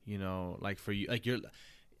 like for you, like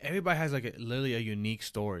everybody has like literally a unique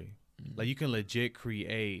story. Mm-hmm. Like, you can legit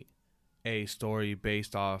create a story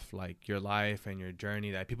based off like your life and your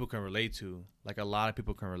journey that people can relate to. Like, a lot of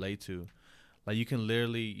people can relate to. Like, you can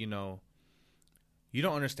literally, you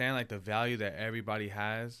don't understand like the value that everybody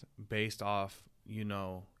has based off,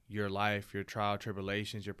 your life, your trial,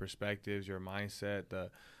 tribulations, your perspectives, your mindset,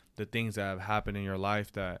 the things that have happened in your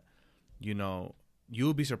life that,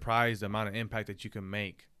 you'll be surprised the amount of impact that you can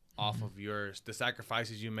make off of the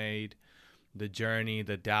sacrifices you made, the journey,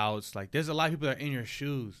 the doubts. Like, there's a lot of people that are in your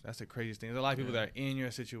shoes. That's the craziest thing. There's a lot of people that are in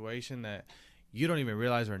your situation that you don't even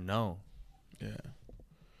realize or know. Yeah.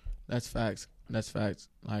 That's facts.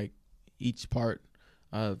 Like, each part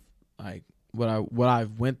of like what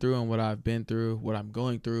I've went through and what I've been through, what I'm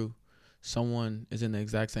going through, someone is in the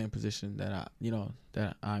exact same position that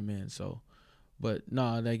that I'm in. So, but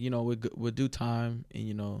no, like, with due time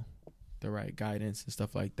and the right guidance and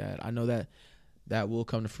stuff like that, I know that will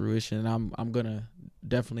come to fruition, and I'm gonna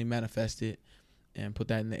definitely manifest it and put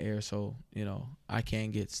that in the air, so I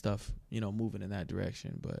can get stuff moving in that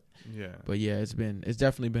direction. But yeah, it's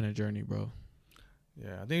definitely been a journey, bro.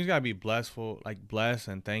 Yeah, I think you gotta be blessed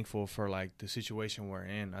and thankful for like the situation we're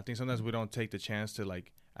in. I think sometimes we don't take the chance to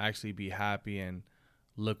like actually be happy and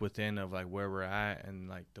look within of like where we're at and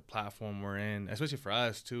like the platform we're in, especially for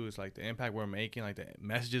us too. It's like the impact we're making, like the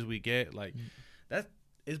messages we get, like that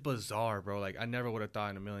is bizarre, bro. Like, I never would have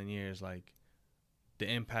thought in a million years like the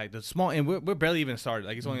impact, the small, and we're barely even started.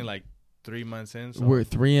 Like, it's only like 3 months in. So. We're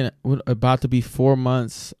about to be 4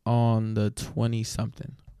 months on the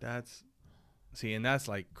 20-something. And that's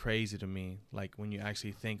like crazy to me. Like, when you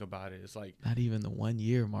actually think about it, it's like not even the 1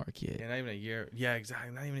 year mark yet. Yeah, not even a year. Yeah,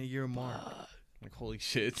 exactly. Not even a year mark. Like, holy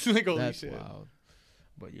shit. Like, holy that's shit. Wild.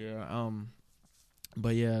 But yeah,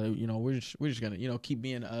 we're just gonna keep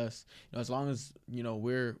being us. As long as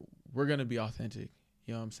we're gonna be authentic.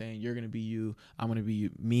 You know what I'm saying? You're gonna be you. I'm gonna be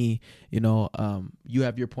me. You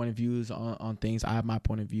have your point of views on things. I have my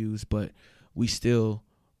point of views, but we still.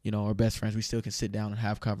 Our best friends, we still can sit down and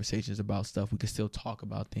have conversations about stuff. We can still talk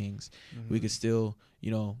about things. Mm-hmm. We can still,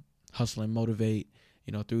 hustle and motivate,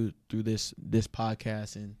 through this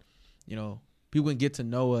podcast, and, people can get to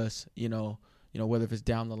know us, whether if it's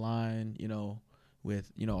down the line,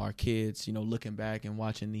 with, our kids, looking back and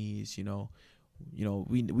watching these,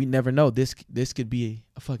 we never know. This could be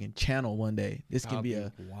a fucking channel one day. This can be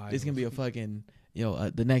a fucking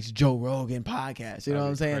the next Joe Rogan podcast. You know what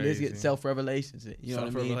I'm saying? This get self-revelations. You know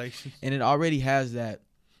what I mean? And it already has that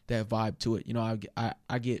vibe to it.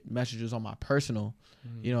 I get messages on my personal,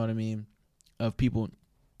 you know what I mean, of people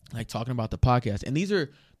like talking about the podcast. And these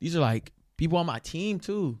are like people on my team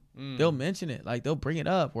too. They'll mention it. Like, they'll bring it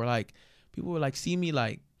up, or like people will like see me,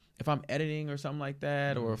 like if I'm editing or something like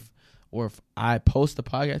that, or if I post the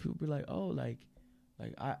podcast, people be like, oh, like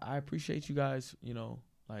I appreciate you guys,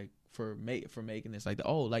 like for making this, like,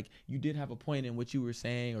 like you did have a point in what you were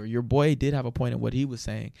saying, or your boy did have a point in what he was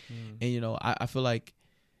saying. And I feel like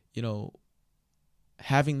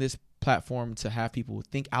having this platform to have people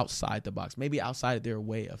think outside the box, maybe outside of their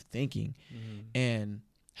way of thinking, and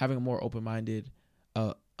having a more open-minded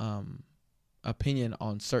opinion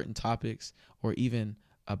on certain topics, or even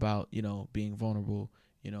about being vulnerable,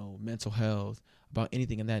 mental health, about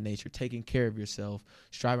anything in that nature, taking care of yourself,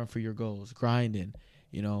 striving for your goals, grinding,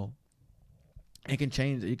 it can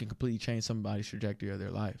completely change somebody's trajectory of their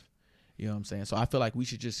life. You know what I'm saying? So I feel like we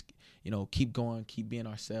should just, keep going, keep being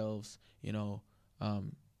ourselves,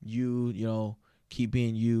 keep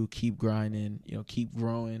being you, keep grinding, keep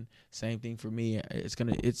growing. Same thing for me.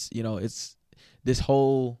 It's this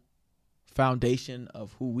whole foundation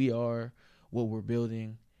of who we are, what we're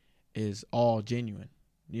building is all genuine.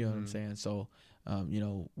 You know what I'm saying? So,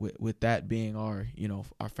 with that being our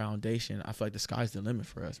foundation, I feel like the sky's the limit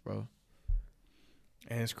for us, bro.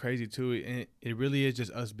 And it's crazy too. It really is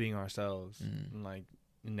just us being ourselves.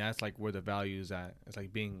 And that's like where the value is at. It's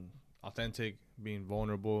like being authentic, being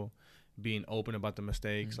vulnerable, being open about the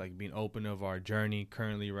mistakes, like being open of our journey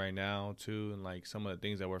currently right now too, and like some of the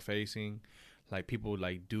things that we're facing. Like people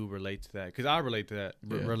like do relate to that, because I relate to that,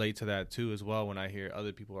 relate to that too as well. When I hear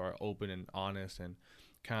other people are open and honest and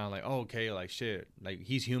kind of like, oh, okay, like shit, like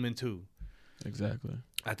he's human too. Exactly.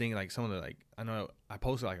 I think like some of the, like, I know I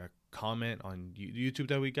posted like a comment on YouTube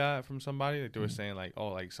that we got from somebody, like they were saying like, oh,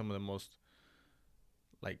 like some of the most,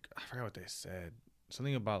 like, I forgot what they said,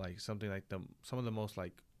 something about like something like some of the most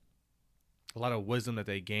like a lot of wisdom that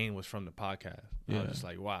they gained was from the podcast. I was just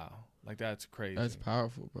like, wow, like that's crazy. That's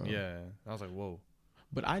powerful, bro. Yeah, I was like, whoa.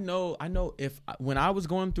 But I know if when I was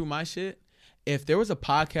going through my shit, if there was a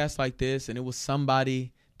podcast like this and it was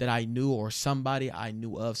somebody that I knew or somebody I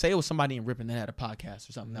knew of, say it was somebody in Ripon that had a podcast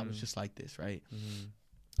or something that was just like this, right?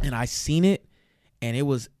 And I seen it and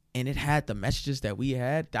it had the messages that we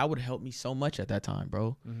had, that would help me so much at that time,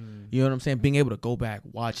 bro. You know what I'm saying? Being able to go back,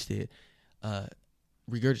 watch it,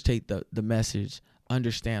 regurgitate the message,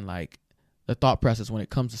 understand like the thought process when it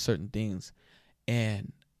comes to certain things,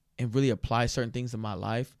 and really apply certain things in my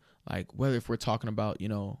life. Like whether if we're talking about, you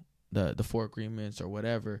know, the 4 agreements or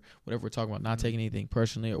whatever we're talking about, not taking anything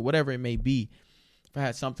personally or whatever it may be. If I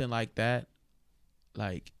had something like that,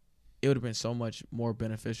 like it would have been so much more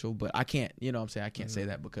beneficial. But I can't, you know what I'm saying? I can't say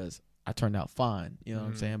that because I turned out fine. You know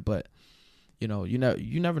what I'm saying? But you know, you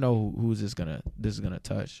never know who's this is gonna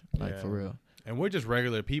touch, like for real. And we're just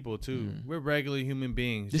regular people too. We're regular human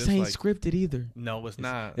beings. This just ain't like, scripted either. No, it's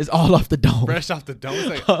not. It's all off the dome. Fresh off the dome.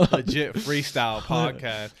 It's like legit freestyle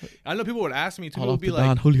podcast. I know people would ask me too. People would be like,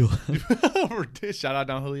 Don Julio. Shout out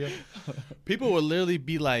Don Julio. People would literally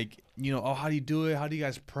be like, you know, oh, how do you do it? How do you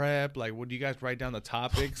guys prep? Like, what do you guys write down the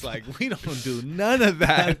topics? Like, we don't do none of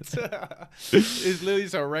that. It's literally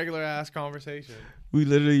just a regular ass conversation. We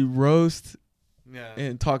literally roast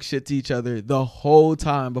and talk shit to each other the whole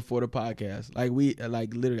time before the podcast. Like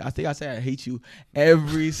literally, I think I say I hate you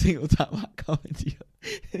every single time I come into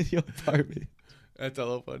your apartment. That's a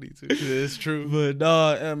little funny too. It's true. But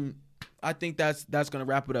no, I think that's gonna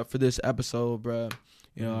wrap it up for this episode, bro.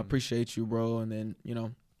 You know, I appreciate you, bro. And then, you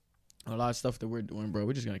know, a lot of stuff that we're doing, bro.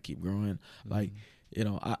 We're just gonna keep growing. Like, you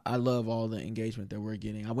know, I love all the engagement that we're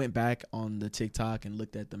getting. I went back on the TikTok and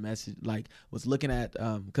looked at the message, like was looking at,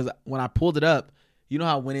 because when I pulled it up, you know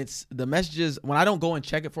how when it's the messages, when I don't go and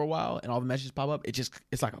check it for a while and all the messages pop up,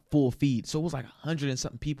 it's like a full feed. So it was like 100 and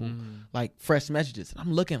something people, like fresh messages. And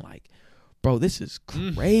I'm looking like, bro, this is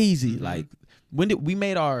crazy. Like, when did we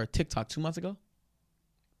made our TikTok 2 months ago?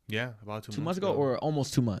 Yeah, about 2 months. 2 months ago or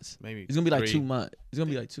almost 2 months? Maybe. It's gonna be like 2 months. It's gonna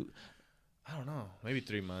be like 2. I don't know, maybe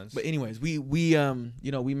 3 months. But anyways, we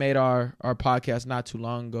you know, we made our podcast not too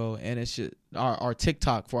long ago, and it's just our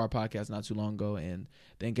TikTok for our podcast not too long ago, and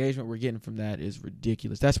the engagement we're getting from that is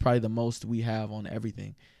ridiculous. That's probably the most we have on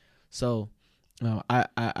everything. So, you know,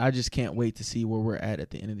 I just can't wait to see where we're at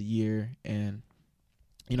the end of the year, and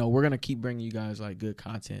you know, we're gonna keep bringing you guys like good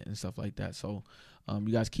content and stuff like that. So,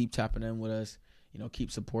 you guys keep tapping in with us. You know,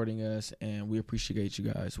 keep supporting us, and we appreciate you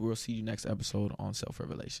guys. We'll see you next episode on Self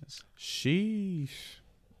Revelations. Sheesh.